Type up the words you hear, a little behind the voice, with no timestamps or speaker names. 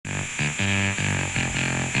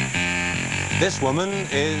This woman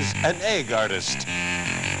is an egg artist.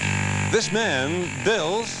 This man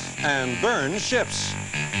builds and burns ships.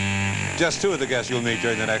 Just two of the guests you'll meet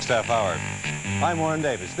during the next half hour. I'm Warren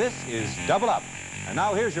Davis. This is Double Up. And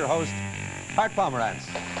now here's your host, Hart Pomerantz.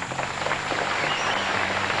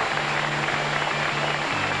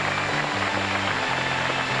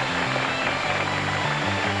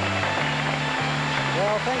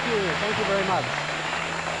 Well, thank you very much.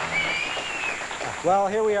 Well,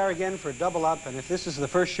 here we are again for Double Up, and if this is the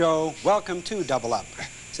first show, welcome to Double Up,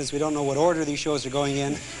 since we don't know what order these shows are going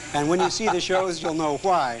in, and when you see the shows, you'll know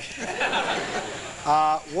why.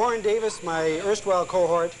 Warren Davis, my erstwhile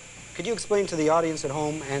cohort, could you explain to the audience at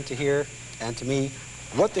home and to here and to me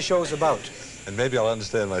what the show's about? And maybe I'll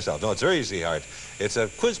understand myself. No, it's very easy, Hart. It's a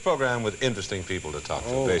quiz program with interesting people to talk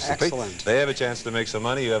to, basically. Excellent. They have a chance to make some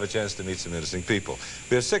money. You have a chance to meet some interesting people.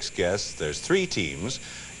 We have 6 guests. There's 3 teams.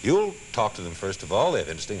 You'll talk to them first of all. They have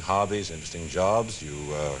interesting hobbies, interesting jobs.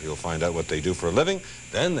 You'll find out what they do for a living.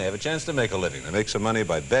 Then they have a chance to make a living. They make some money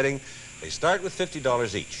by betting. They start with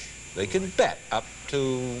 $50 each. They can bet up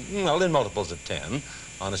to, well, in multiples of 10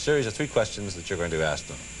 on a series of 3 questions that you're going to ask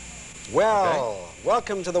them. Well,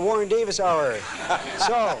 welcome to the Warren Davis Hour.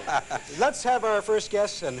 So, let's have our first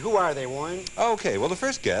guest, and who are they, Warren? Okay, well, the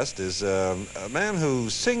first guest is a man who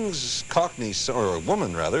sings Cockney, or a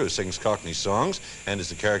woman, rather, who sings Cockney songs and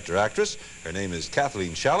is a character actress. Her name is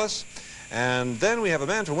Kathleen Chalice. And then we have a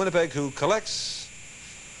man from Winnipeg who collects...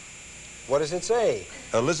 What does it say?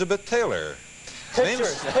 Elizabeth Taylor.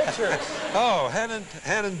 Pictures. Oh,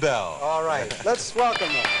 Hannon Bell. All right, let's welcome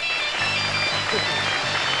them.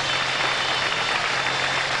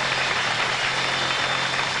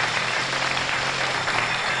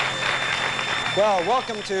 Well,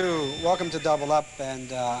 welcome to Double Up,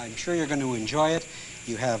 and I'm sure you're going to enjoy it.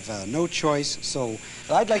 You have no choice, so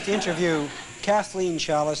I'd like to interview Kathleen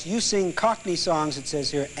Chalice. You sing Cockney songs, it says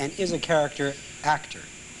here, and is a character actor.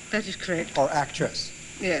 That is correct. Or actress.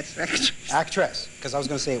 Yes, actress. Actress, because I was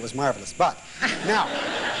going to say it was marvelous. But now,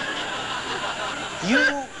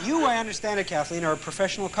 you, I understand it, Kathleen, are a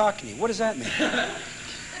professional Cockney. What does that mean?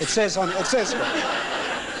 It says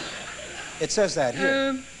that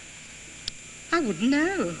here. I wouldn't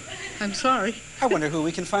know. I'm sorry. I wonder who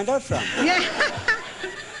we can find out from. Yeah.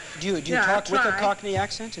 Do you talk with a Cockney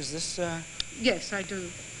accent? Is this... Yes, I do.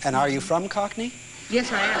 And are you from Cockney? Yes,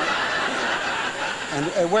 I am.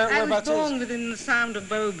 And whereabouts I was born within the sound of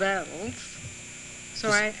Bow Bells. So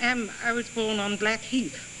I was born on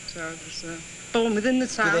Blackheath. So I was born within the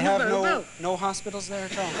sound of Bow Bells. Do they have no hospitals there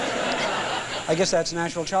at all? I guess that's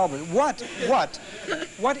natural childbirth.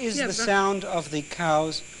 What is the sound of the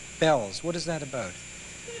cow's bells? What is that about?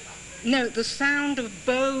 No, the sound of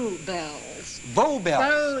Bow Bells. Bow Bells?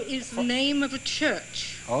 Bow is the name of a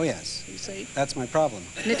church. Oh, yes. You see? That's my problem.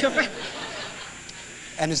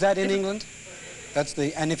 And is that in England?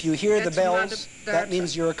 And if you hear the bells, that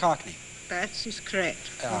means you're a Cockney. That is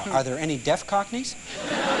correct. Are there any deaf Cockneys?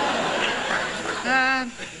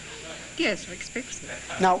 Yes, I expect so.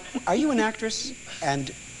 Now, are you an actress?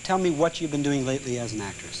 And tell me what you've been doing lately as an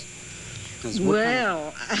actress.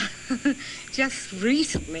 Well, just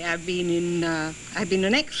recently I've been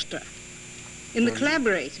an extra in the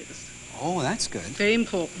Collaborators. Oh, that's good. Very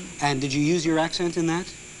important. And did you use your accent in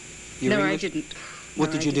that? No, I didn't. What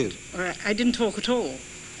did you do? I didn't talk at all.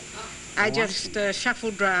 I just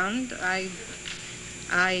shuffled round. What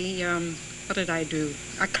did I do?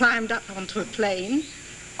 I climbed up onto a plane.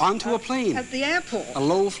 Onto a plane? At the airport. A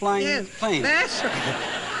low-flying plane? That's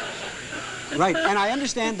right. Right, and I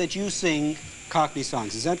understand that you sing Cockney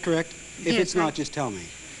songs. Is that correct? If it's not, just tell me.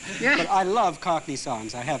 Yeah. But I love Cockney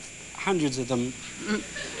songs. I have hundreds of them.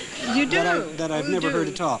 You do? That I've never heard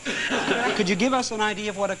at all. Could you give us an idea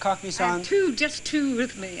of what a Cockney song? Just two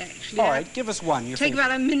with me, actually. All right, give us one. Take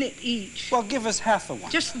about a minute each. Well, give us half of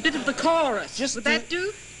one. Just a bit of the chorus. Would that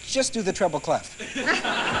do? Just do the treble clef.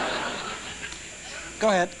 Go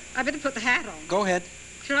ahead. I better put the hat on. Go ahead.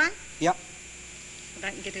 Shall I? Yep. I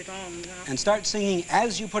can get it on now. And start singing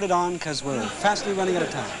as you put it on, because we're fastly running out of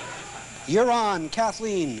time. You're on,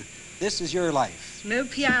 Kathleen. This is your life. No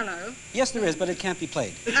piano. Yes, there is, but it can't be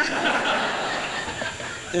played.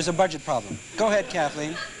 There's a budget problem. Go ahead,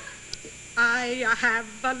 Kathleen. I have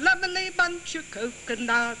a lovely bunch of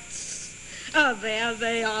coconuts. There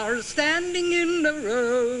they are, standing in a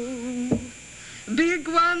row. Big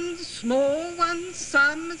ones, small ones,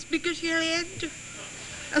 some as big as your head.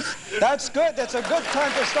 That's good. That's a good time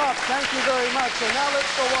to stop. Thank you very much. And now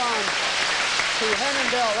let's go on to Hannon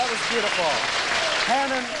Bell. That was beautiful.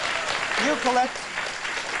 Hannon,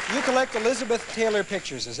 You collect Elizabeth Taylor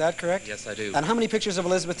pictures, is that correct? Yes, I do. And how many pictures of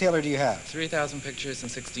Elizabeth Taylor do you have? 3,000 pictures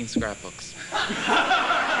and 16 scrapbooks.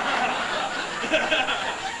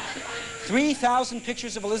 3,000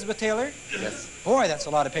 pictures of Elizabeth Taylor? Yes. Boy, that's a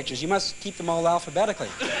lot of pictures. You must keep them all alphabetically.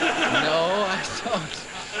 No, I don't.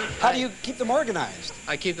 How do you keep them organized?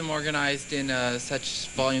 I keep them organized in such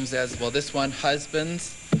volumes as, well, this one,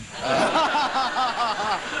 Husbands.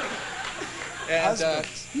 And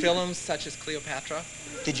films such as Cleopatra.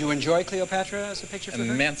 Did you enjoy Cleopatra as a picture for her?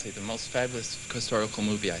 Immensely. The most fabulous historical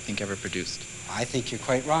movie I think ever produced. I think you're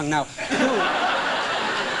quite wrong. Now,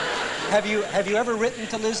 have you ever written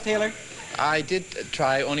to Liz Taylor? I did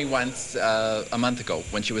try only once a month ago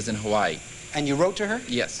when she was in Hawaii. And you wrote to her?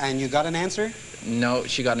 Yes. And you got an answer? No,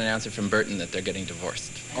 she got an answer from Burton that they're getting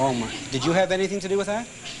divorced. Oh, my. Did you have anything to do with that?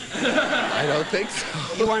 I don't think so.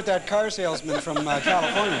 You weren't that car salesman from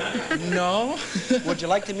California. No. Would you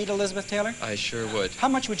like to meet Elizabeth Taylor? I sure would. How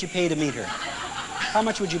much would you pay to meet her? How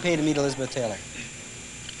much would you pay to meet Elizabeth Taylor?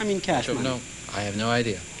 I mean, cash money. No, I have no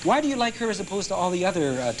idea. Why do you like her as opposed to all the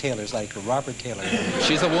other Taylors, like Robert Taylor?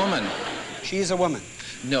 She's a woman. She's a woman.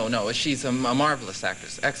 No, she's a marvelous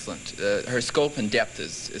actress. Excellent. Her scope and depth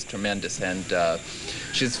is tremendous, and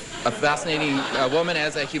she's a fascinating woman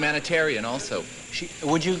as a humanitarian also.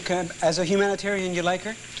 Would you, as a humanitarian, you like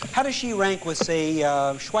her? How does she rank with, say,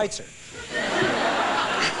 Schweitzer?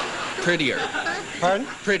 Prettier. Pardon?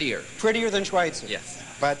 Prettier. Prettier than Schweitzer? Yes.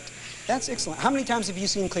 But that's excellent. How many times have you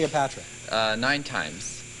seen Cleopatra? 9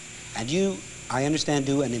 times. And you, I understand,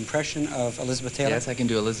 do an impression of Elizabeth Taylor? Yes, I can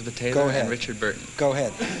do Elizabeth Taylor and Richard Burton. Go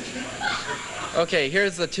ahead. Okay,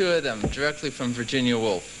 here's the two of them, directly from Virginia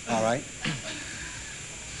Woolf. All right.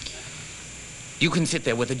 You can sit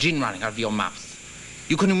there with a gin running out of your mouth.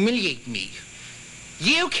 You can humiliate me.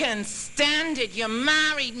 You can stand it. You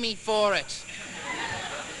married me for it.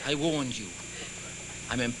 I warned you.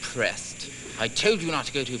 I'm impressed. I told you not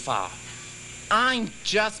to go too far. I'm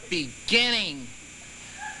just beginning.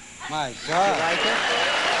 My God. You like it?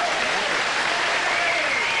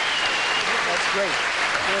 That's great.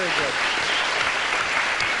 Very good.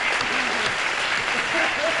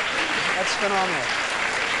 That's phenomenal.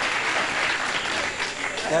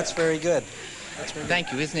 That's very good. That's very good.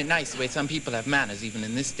 Thank you. Isn't it nice the way some people have manners even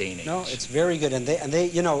in this day and age? No, it's very good. And they,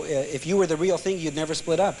 you know, if you were the real thing, you'd never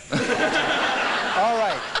split up. All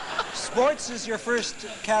right. Sports is your first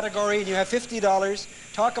category, and you have $50.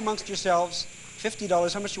 Talk amongst yourselves.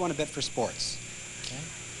 $50. How much do you want to bet for sports?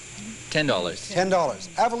 $10. $10.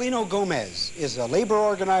 Avelino Gomez is a labor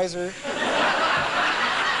organizer.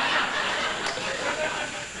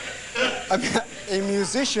 A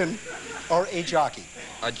musician or a jockey?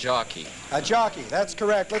 A jockey. A jockey, that's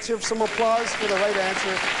correct. Let's hear some applause for the right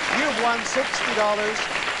answer. You've won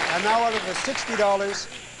 $60. And now out of the $60,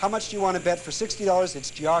 how much do you want to bet for $60? It's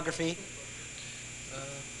geography.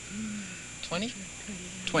 20?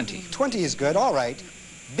 20. 20 is good, all right.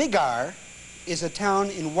 Biggar is a town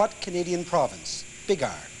in what Canadian province?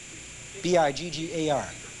 Biggar. B-I-G-G-A-R.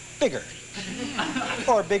 Bigger.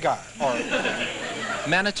 Or Biggar. Or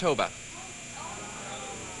Manitoba.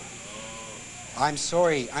 I'm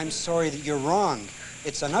sorry that you're wrong.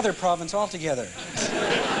 It's another province altogether.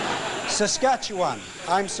 Saskatchewan.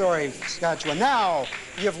 I'm sorry, Saskatchewan. Now,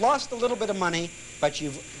 you've lost a little bit of money, but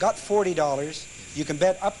you've got $40. You can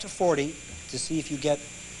bet up to 40 to see if you get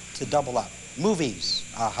to double up. Movies.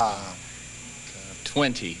 Aha.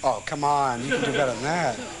 20. Oh, come on. You can do better than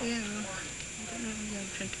that.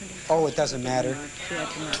 Oh, it doesn't matter.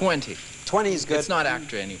 20. 20 is good. It's not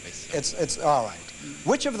actor anyways. It's all right.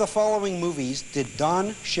 Which of the following movies did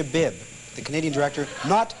Don Shabib, the Canadian director,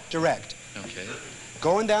 not direct? Okay.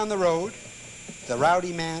 Going Down the Road, The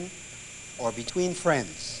Rowdy Man, or Between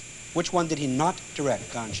Friends? Which one did he not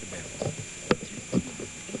direct, Don Shabib?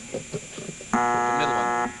 The middle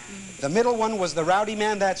one. The middle one was The Rowdy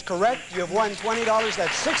Man. That's correct. You have won $20.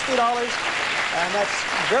 That's $60. And that's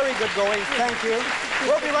very good going. Thank you.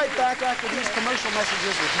 We'll be right back after these commercial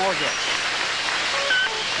messages with more guests.